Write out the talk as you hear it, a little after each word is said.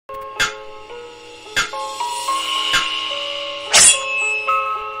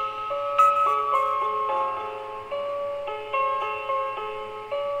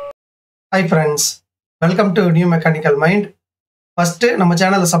Hi friends, welcome to New Mechanical Mind. First, நம்ம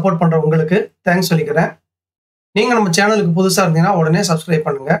சேனலை support பண்ற உங்களுக்கு தேங்க்ஸ் சொல்லிக்கிறேன். நீங்க நம்ம சேனலுக்கு புதுசா இருந்தீங்கன்னா உடனே சப்ஸ்கிரைப்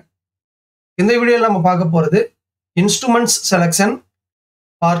பண்ணுங்க. இந்த வீடியோல நம்ம பார்க்க போறது இன்ஸ்ட்ருமெண்ட்ஸ் செலக்ஷன்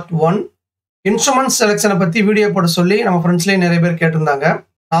பார்ட் 1. இன்ஸ்ட்ருமெண்ட்ஸ் செலக்ஷனை பத்தி வீடியோ போட சொல்லி நம்ம ஃப்ரெண்ட்ஸ்லயே நிறைய பேர் கேட்டிருந்தாங்க.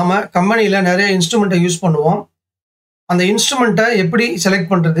 நாம கம்பெனில நிறைய இன்ஸ்ட்ருமெண்ட்டை யூஸ் பண்ணுவோம். அந்த இன்ஸ்ட்ருமெண்ட்டை எப்படி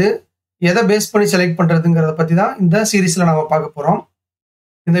செலக்ட் பண்றது, எதை பேஸ் பண்ணி செலக்ட் பண்றதுங்கிறத பத்தி தான் இந்த சீரீஸ்ல நாம பார்க்க போறோம்.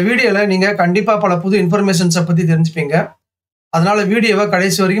 இந்த வீடியோல நீங்க கண்டிப்பா பல புது இன்ஃபர்மேஷன்ஸை பத்தி தெரிஞ்சுப்பீங்க. அதனால வீடியோவை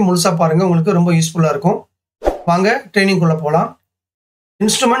கடைசி வரைக்கும் முழுசா பாருங்க, உங்களுக்கு ரொம்ப யூஸ்ஃபுல்லா இருக்கும். வாங்க ட்ரைனிங்குள்ள போலாம்.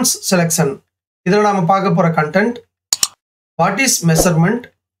 Instruments selection. இதில் நாம பார்க்க போற content: what is measurement,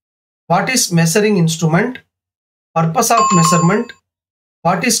 what is measuring instrument, purpose of measurement,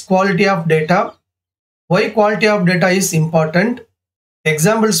 what is quality of data, Y quality of data is important,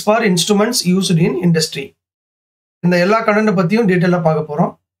 examples for instruments used in industry. இந்த எல்லா கண்டென்ட் பத்தியும் டீட்டெயிலாக பார்க்க போறோம்.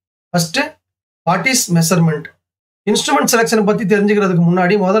 First, what is measurement. Instrument selection பத்தி தெரிஞ்சுக்கிறதுக்கு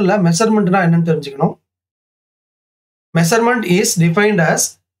முன்னாடி முதல்ல மெஷர்மெண்ட்னா என்னன்னு தெரிஞ்சுக்கணும். Measurement is defined as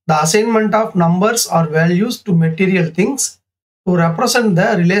the assignment of numbers or values to material things to represent the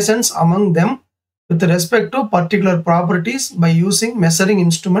relations among them with respect to particular properties by using measuring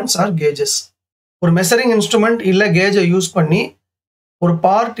instruments or gauges. ஒரு measuring instrument இல்ல கேஜை use பண்ணி ஒரு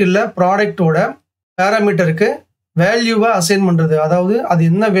part இல்ல ப்ராடக்டோட பேராமீட்டருக்கு வேல்யூவை assign பண்றது, அதாவது அது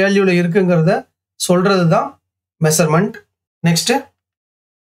என்ன வேல்யூல இருக்குங்கிறத சொல்றது தான் measurement. Next,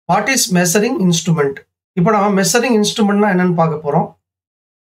 what is measuring instrument. இப்போ நம்ம மெஷரிங் இன்ஸ்ட்ருமெண்ட்னா என்னன்னு பார்க்க போறோம்.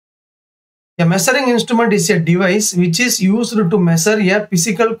 A measuring instrument is a device which is used to measure a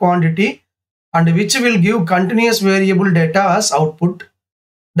physical quantity and which will give continuous variable data as output.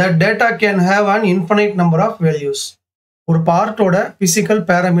 That data can have an infinite number of values. ஒரு பார்ட்டோட physical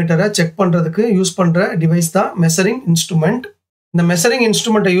பேராமீட்டரை check பண்றதுக்கு use பண்ற device தான் measuring instrument. இந்த measuring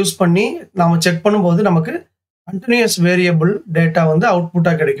இன்ஸ்ட்ருமெண்ட்டை use பண்ணி நாம check பண்ணும்போது நமக்கு continuous variable data வந்து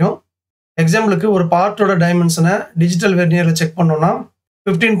அவுட்புட்டா கிடைக்கும். எக்ஸாம்பிளுக்கு ஒரு பார்ட்டோட டைமென்ஷனை டிஜிட்டல் வெர்னியர்ல செக் பண்ணோம்னா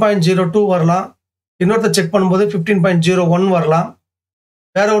 15.02 வரலாம், இன்னொருத்தர் செக் பண்ணும்போது 15.01 வரலாம்,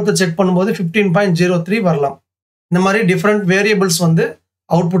 வேற ஒருத்தர் செக் பண்ணும்போது 15.03 வரலாம். இந்த மாதிரி டிஃப்ரெண்ட் வேரியபிள்ஸ் வந்து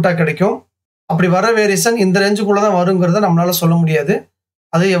அவுட்புட்டா கிடைக்கும். அப்படி வர வேரியேஷன் இந்த ரேஞ்சுக்குள்ள தான் வருங்கிறத நம்மளால சொல்ல முடியாது,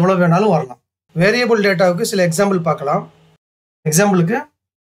 அது எவ்வளவு வேணாலும் வரலாம். வேரியபிள் டேட்டாவுக்கு சில எக்ஸாம்பிள் பார்க்கலாம். எக்ஸாம்பிளுக்கு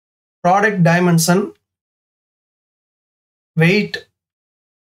product dimension, wait,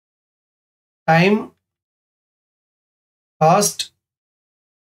 time, cost,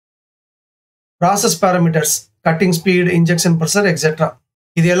 process parameters, cutting speed, injection pressure, etcetera.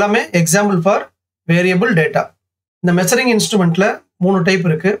 இது எல்லாமே எக்ஸாம்பிள் ஃபார் வேரியபிள் டேட்டா. இந்த மெஷரிங் இன்ஸ்ட்ருமெண்ட்ல 3 டைப்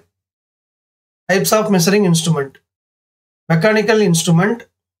இருக்கு. Types of measuring instrument: mechanical instrument,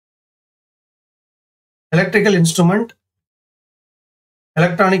 electrical instrument,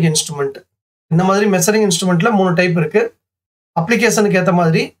 electronic instrument. இந்த மாதிரி மெஷரிங் இன்ஸ்ட்ருமெண்ட்ல 3 டைப் இருக்கு. அப்ளிகேஷனுக்கு ஏற்ற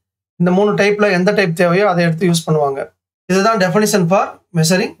மாதிரி இந்த 3 டைப்ல எந்த டைப் தேவையோ அதை எடுத்து யூஸ் பண்ணுவாங்க. இதுதான் டெஃபினிஷன் ஃபார்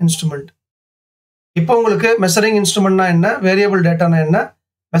மெஷரிங் இன்ஸ்ட்ருமெண்ட். இப்போ உங்களுக்கு மெஷரிங் இன்ஸ்ட்ருமெண்ட்னா என்ன, வேரியபிள் டேட்டானா என்ன,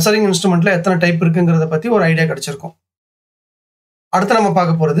 மெஷரிங் இன்ஸ்ட்ருமெண்ட்ல எத்தனை டைப் இருக்குங்கிறத பத்தி ஒரு ஐடியா கிடைச்சிருக்கும். அடுத்து நம்ம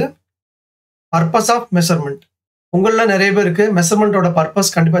பார்க்க போறது பர்பஸ் ஆஃப் மெஷர்மெண்ட். உங்களில் நிறைய பேருக்கு மெஷர்மெண்ட்டோட பர்பஸ்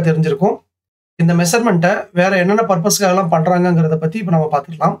கண்டிப்பாக தெரிஞ்சிருக்கும். இந்த மெஷர்மெண்ட்டை வேற என்னென்ன பர்பஸ்க்காகலாம் பண்றாங்கிறத பத்தி இப்போ நம்ம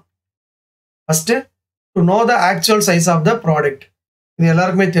பார்த்துக்கலாம். First, to know the actual size of the product. இது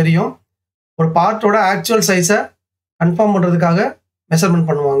எல்லாருக்குமே தெரியும். ஒரு பார்ட்டோட ஆக்சுவல் சைஸை கன்ஃபார்ம் பண்றதுக்காக மெஷர்மெண்ட்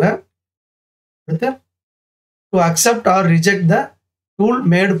பண்ணுவாங்க. அடுத்து, to accept R reject the tool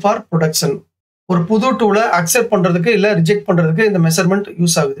made for production. ஒரு புது டூலை அக்செப்ட் பண்றதுக்கு இல்லை ரிஜெக்ட் பண்றதுக்கு இந்த மெஷர்மெண்ட்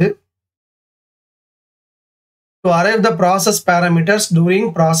யூஸ் ஆகுது. To arrive the process parameters touring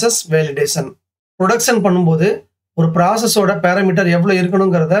process validation. Production பண்ணும்போது ஒரு ப்ராசஸோட பேராமீட்டர் எவ்வளோ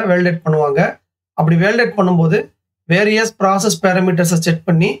இருக்கணுங்கிறத வேலிடேட் பண்ணுவாங்க. அப்படி வேலிடேட் பண்ணும்போது வேரியஸ் ப்ராசஸ் பேராமீட்டர்ஸை செக்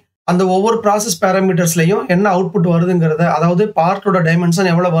பண்ணி அந்த ஒவ்வொரு ப்ராசஸ் பேராமீட்டர்ஸ்லையும் என்ன அவுட்புட் வருதுங்கிறத, அதாவது பார்ட்டோட டைமென்ஷன்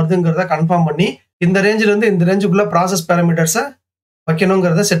எவ்வளோ வருதுங்கிறத கன்ஃபார்ம் பண்ணி இந்த ரேஞ்சிலிருந்து இந்த ரேஞ்சுக்குள்ள ப்ராசஸ் பேராமீட்டர்ஸை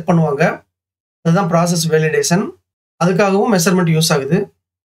வைக்கணுங்கிறத செட் பண்ணுவாங்க. அதுதான் ப்ராசஸ் வேலிடேஷன். அதுக்காகவும் மெஷர்மெண்ட் யூஸ் ஆகுது.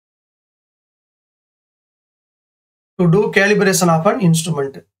 To two calibration of an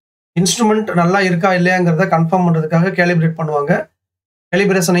instrument. Instrument நல்லா இருக்கா இல்லையாங்கிறத கன்ஃபார்ம் பண்றதுக்காக கேலிபிரேட் பண்ணுவாங்க.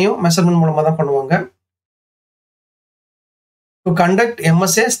 கேலிபிரேஷனையும் மெஷர்மெண்ட் மூலமா தான் பண்ணுவாங்க. To conduct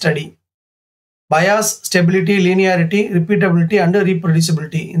MSA study. Bias, stability, linearity, repeatability and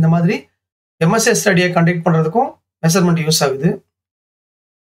ரீப்ரொடியூசிபிலிட்டி, இந்த மாதிரி எம்எஸ்ஏ ஸ்டடியை கண்டக்ட் பண்றதுக்கும் மெஷர்மெண்ட் யூஸ் ஆகுது.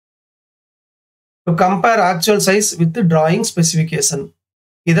 To compare actual size with drawing specification.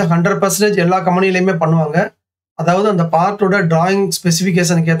 இதை 100% எல்லா கம்பெனிலையுமே பண்ணுவாங்க. அதாவது அந்த பார்ட்டோட டிராயிங்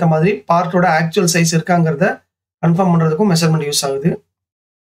ஸ்பெசிஃபிகேஷனுக்கு ஏற்ற மாதிரி பார்ட்டோட ஆக்சுவல் சைஸ் இருக்காங்கிறத கன்ஃபார்ம் பண்றதுக்கும் மெஷர்மெண்ட் யூஸ் ஆகுது.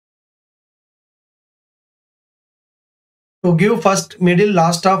 to give first, middle,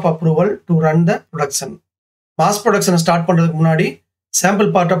 last of approval to run the production. Mass production start பண்றதுக்கு முன்னாடி sample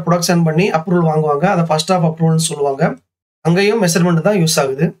part of production பண்ணி approval வாங்குவாங்க. அதை first of approval னு சொல்லுவாங்க. அங்கேயும் measurement தான் யூஸ்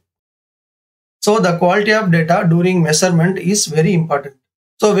ஆகுது. So the quality of data during measurement is very important.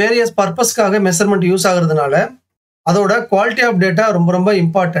 So various purposeக்காக measurement use ஆகுறதுனால அதோட quality of data ரொம்ப ரொம்ப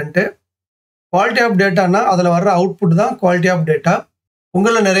important. Quality of dataனா அதுல வர்ற அவுட்புட் தான் quality of data.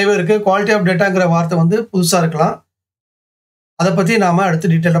 உங்கள நிறைய பேருக்கு quality of dataங்கிற வார்த்தை வந்து புதுசா இருக்கலாம். அதை பத்தி நாம அடுத்து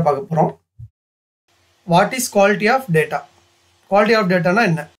டீடைலா பார்க்க போறோம். What is quality of data? Quality of data na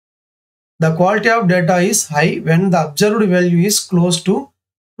enna? The quality of data is high when the observed value is close to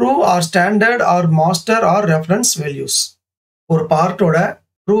true or standard or master or reference values. ஒரு பார்ட்டோட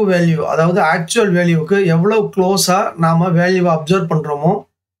true value அதாவது actual valueக்கு எவ்வளவு க்ளோஸா நாம வேல்யூவை observe பண்றோமோ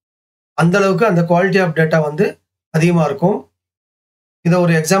அந்த அளவுக்கு அந்த குவாலிட்டி ஆஃப் டேட்டா வந்து அதிகமா இருக்கும். இதை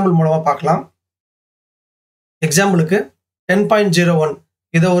ஒரு எக்ஸாம்பிள் மூலமா பார்க்கலாம். எக்ஸாம்பிளுக்கு 10.01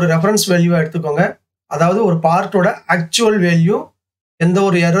 இதை ஒரு ரெஃபரன்ஸ் வேல்யூவா எடுத்துக்கோங்க. அதாவது ஒரு பார்ட்டோட ஆக்சுவல் வேல்யூ எந்த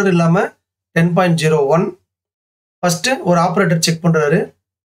ஒரு எரர் இல்லாம 10.01. ஃபர்ஸ்ட் ஒரு ஆப்ரேட்டர் செக் பண்றாரு.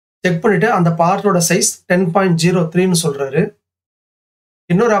 செக் பண்ணிட்டு அந்த பார்ட்டோட சைஸ் 10.03ன்னு சொல்றாரு.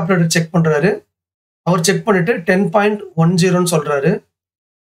 இன்னொரு ஆப்ரேட்டர் செக் பண்றாரு. அவர் செக் பண்ணிட்டு 10.10ன்னு சொல்றாரு.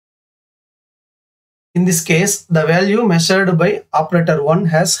 In this case, the value measured by operator 1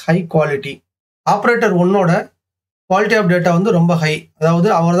 has high quality. Operator 1ஓட quality of data வந்து ரொம்ப ஹை. அதாவது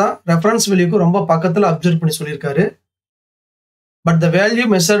அவர்தான் ரெஃபரன்ஸ் வேல்யூக்கு ரொம்ப பக்கத்துல அப்சர்வ் பண்ணி சொல்லியிருக்காரு. But the value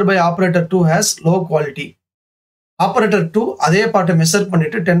measured by operator 2 has low quality. Operator 2 அதே பார்ட்டை மெஷர்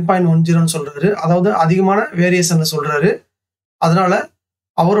பண்ணிட்டு 10.10ன்னு சொல்றாரு. அதாவது அதிகமான வேரியேஷன்ல சொல்றாரு. அதனால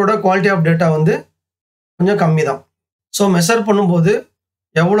அவரோட குவாலிட்டி ஆஃப் டேட்டா வந்து கொஞ்சம் கம்மி தான். ஸோ மெஷர் பண்ணும்போது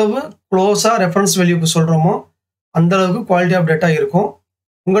எவ்வளவு க்ளோஸாக ரெஃபரன்ஸ் வேல்யூக்கு சொல்கிறோமோ அந்த அளவுக்கு குவாலிட்டி ஆஃப் டேட்டா இருக்கும்.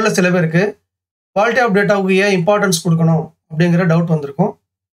 உங்களில் சில பேருக்கு குவாலிட்டி ஆஃப் டேட்டாவுக்கு ஏன் இம்பார்ட்டன்ஸ் கொடுக்கணும் அப்படிங்கிற டவுட் வந்திருக்கும்.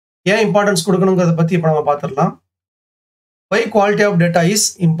 ஏன் இம்பார்ட்டன்ஸ் கொடுக்கணுங்கிறத பற்றி இப்போ நம்ம பார்த்துடலாம். Why quality of data is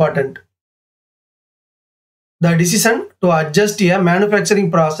important? The decision to adjust a manufacturing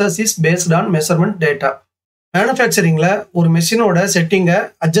process is based on measurement data. மேனுஃபேக்சரிங்கில் ஒரு மெஷினோட செட்டிங்கை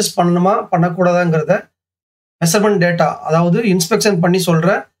அட்ஜஸ்ட் பண்ணணுமா பண்ணக்கூடாதாங்கிறத மெஷர்மெண்ட் டேட்டா அதாவது இன்ஸ்பெக்ஷன் பண்ணி சொல்கிற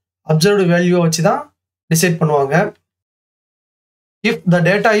அப்சர்வ்டு வேல்யூவை வச்சு தான் டிசைட் பண்ணுவாங்க. If the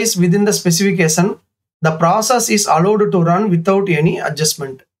data is within the specification the process is allowed to run without any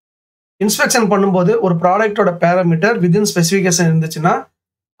adjustment. Inspection பண்ணும்போது ஒரு ப்ராடக்டோட பேராமீட்டர் வித்தின் ஸ்பெசிஃபிகேஷன் இருந்துச்சுன்னா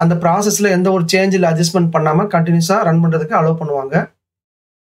அந்த ப்ராசஸில் எந்த ஒரு சேஞ்சில் அட்ஜஸ்ட்மெண்ட் பண்ணாமல் கண்டினியூஸாக ரன் பண்ணுறதுக்கு அலோவ் பண்ணுவாங்க.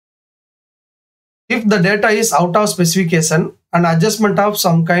 If the data is out of specification, an adjustment of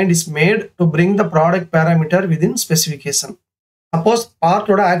some kind is made to bring the product parameter within specification. Suppose part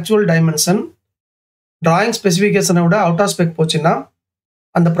oda actual dimension drawing specification oda out of spec போச்சுன்னா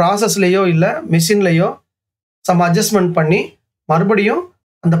அந்த ப்ராசஸ்லையோ இல்லை மெஷின்லையோ some adjustment பண்ணி மறுபடியும்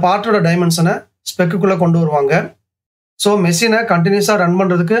அந்த பார்ட்டோட டைமென்ஷனை ஸ்பெக்குள்ளே கொண்டு வருவாங்க. So மெஷினை கண்டினியூஸாக ரன்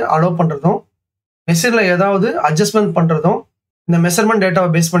பண்ணுறதுக்கு அலோவ் பண்ணுறதும் மெஷினில் ஏதாவது அட்ஜஸ்ட்மெண்ட் பண்ணுறதும் இந்த மெஷர்மெண்ட்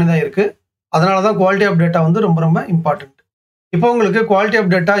டேட்டாவை பேஸ் பண்ணி தான் இருக்குது. அதனால தான் குவாலிட்டி ஆஃப் டேட்டா வந்து ரொம்ப ரொம்ப இம்பார்ட்டன்ட். இப்போ உங்களுக்கு குவாலிட்டி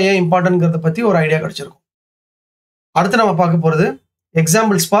ஆஃப் டேட்டா ஏன் இம்பார்ட்டன்ட்ங்கிறத பற்றி ஒரு ஐடியா கிடைச்சிருக்கும். அடுத்து நம்ம பார்க்க போகிறது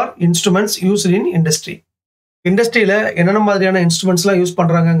examples for instruments used in industry. இண்டஸ்ட்ரியில் என்னென்ன மாதிரியான இன்ஸ்ட்ருமெண்ட்ஸ்லாம் யூஸ்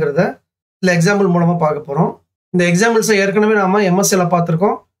பண்ணுறாங்கிறத இல்லை எக்ஸாம்பிள் மூலமாக பார்க்க போகிறோம். இந்த எக்ஸாம்பிள்ஸை ஏற்கனவே நம்ம எம்எஸ்சியில்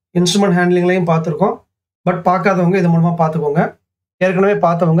பார்த்துருக்கோம், இன்ஸ்ட்ருமெண்ட் ஹேண்ட்லிங்லையும் பார்த்துருக்கோம். பட் பார்க்காதவங்க இது மூலமாக பார்த்துக்கோங்க. ஏற்கனவே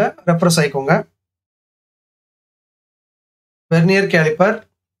பார்த்தவங்க reference ஆகிக்கோங்க. Vernier calliper,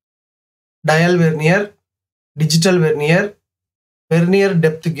 dial vernier, digital vernier, vernier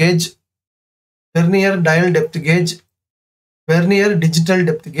depth gauge, vernier dial depth gauge, vernier digital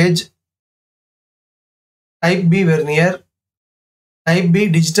depth gauge, type B vernier, type B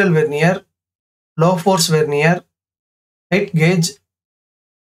digital vernier, low force vernier, height gauge,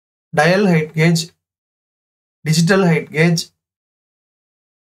 dial height gauge, digital height gauge,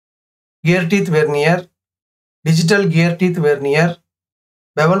 gear teeth vernier, digital gear teeth vernier,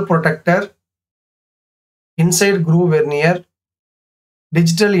 bevel protector, inside groove vernier,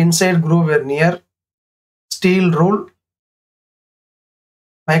 digital inside groove vernier, steel rule,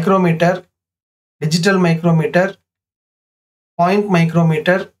 micrometer, digital micrometer, point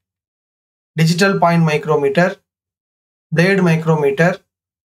micrometer, digital point micrometer, blade micrometer,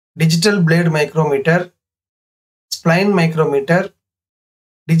 digital blade micrometer, spline micrometer,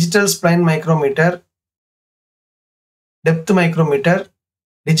 digital spline micrometer, depth micrometer,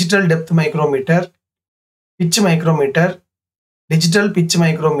 digital depth micrometer, pitch micrometer, digital pitch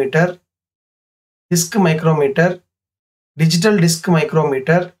micrometer, disc micrometer, digital disc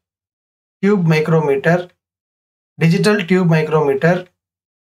micrometer, tube micrometer, digital tube micrometer,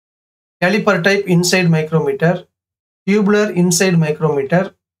 caliper type inside micrometer, tubular inside micrometer,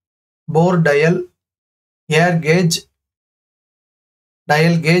 bore dial, air gauge,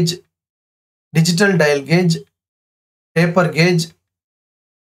 dial gauge, digital dial gauge, taper gauge,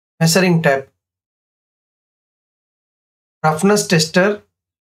 measuring tape, roughness tester,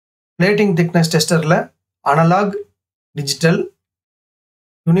 plating thickness tester la analog, digital,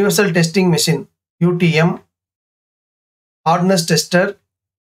 universal testing machine UTM, hardness tester,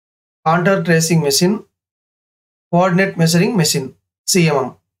 contour tracing machine, coordinate measuring machine CMM.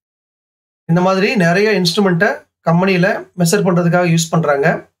 இந்த மாதிரி நிறைய இன்ஸ்ட்ருமெண்ட்டை கம்பெனியில் measure பண்ணுறதுக்காக use பண்ணுறாங்க.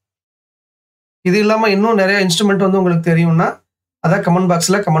 இது இல்லாமல் இன்னும் நிறைய இன்ஸ்ட்ருமெண்ட் வந்து உங்களுக்கு தெரியும்னா அதை கமெண்ட்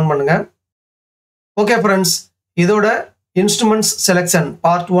பாக்ஸில் கமெண்ட் பண்ணுங்கள். ஓகே ஃப்ரெண்ட்ஸ், இதோட இன்ஸ்ட்ருமெண்ட்ஸ் செலெக்ஷன்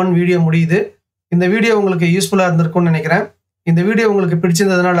பார்ட் 1 வீடியோ முடியுது. இந்த வீடியோ உங்களுக்கு யூஸ்ஃபுல்லாக இருந்திருக்கும்னு நினைக்கிறேன். இந்த வீடியோ உங்களுக்கு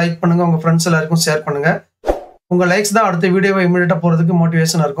பிடிச்சிருந்ததுன்னா லைக் பண்ணுங்கள், உங்கள் ஃப்ரெண்ட்ஸ் எல்லாருக்கும் ஷேர் பண்ணுங்கள். உங்கள் லைக்ஸ் தான் அடுத்த வீடியோவை இமீடியட்டாக போகிறதுக்கு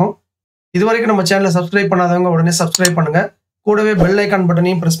மோட்டிவேஷனாக இருக்கும். இது வரைக்கும் நம்ம சேனலை சப்ஸ்கிரைப் பண்ணாதவங்க உடனே சப்ஸ்கிரைப் பண்ணுங்கள். கூடவே பெல் ஐக்கான்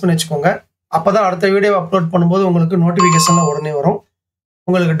பட்டனையும் ப்ரெஸ் பண்ணி வச்சுக்கோங்க. அப்போ தான் அடுத்த வீடியோ அப்லோட் பண்ணும்போது உங்களுக்கு நோட்டிஃபிகேஷனில் உடனே வரும்.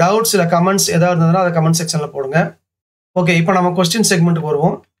 உங்களுக்கு டவுட்ஸ் இல்லை கமெண்ட்ஸ் எதாவது இருந்ததுன்னா அதை கமெண்ட் செக்ஷனில் போடுங்க. ஓகே, இப்போ நம்ம கொஸ்டின் செக்மெண்ட்டுக்கு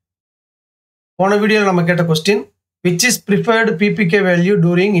வருவோம். போன வீடியோவில் நம்ம கேட்ட question, which is preferred PBK value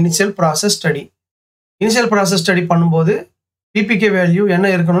touring initial process study. Initial process study பண்ணும்போது பிபிகே வேல்யூ என்ன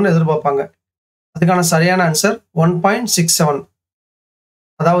இருக்கணும்னு எதிர்பார்ப்பாங்க. அதுக்கான சரியான ஆன்சர் 1.67.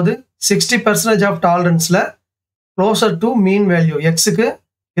 அதாவது 60% of டாலரன்ஸில் closer to mean value எக்ஸுக்கு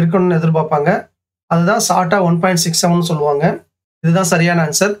இருக்கணும்னு எதிர்பார்ப்பாங்க. அதுதான் ஷார்ட்டாக 1.67 சொல்லுவாங்க. இதுதான் சரியான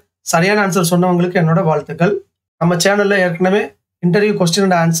ஆன்சர். சரியான ஆன்சர் சொன்னவங்களுக்கு என்னோட வாழ்த்துக்கள். நம்ம சேனலில் ஏற்கனவே interview question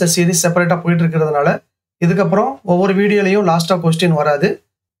and answer series செப்பரேட்டாக போயிட்டு இருக்கிறதுனால இதுக்கப்புறம் ஒவ்வொரு வீடியோலையும் லாஸ்ட்டாக கொஸ்டின் வராது.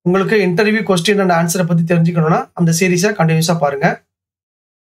 உங்களுக்கு இன்டர்வியூ கொஸ்டின் அண்ட் ஆன்சரை பற்றி தெரிஞ்சுக்கணும்னா அந்த சீரீஸை கண்டினியூஸாக பாருங்கள்.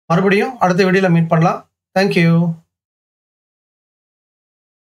 மறுபடியும் அடுத்த வீடியோவில் மீட் பண்ணலாம். தேங்க்யூ.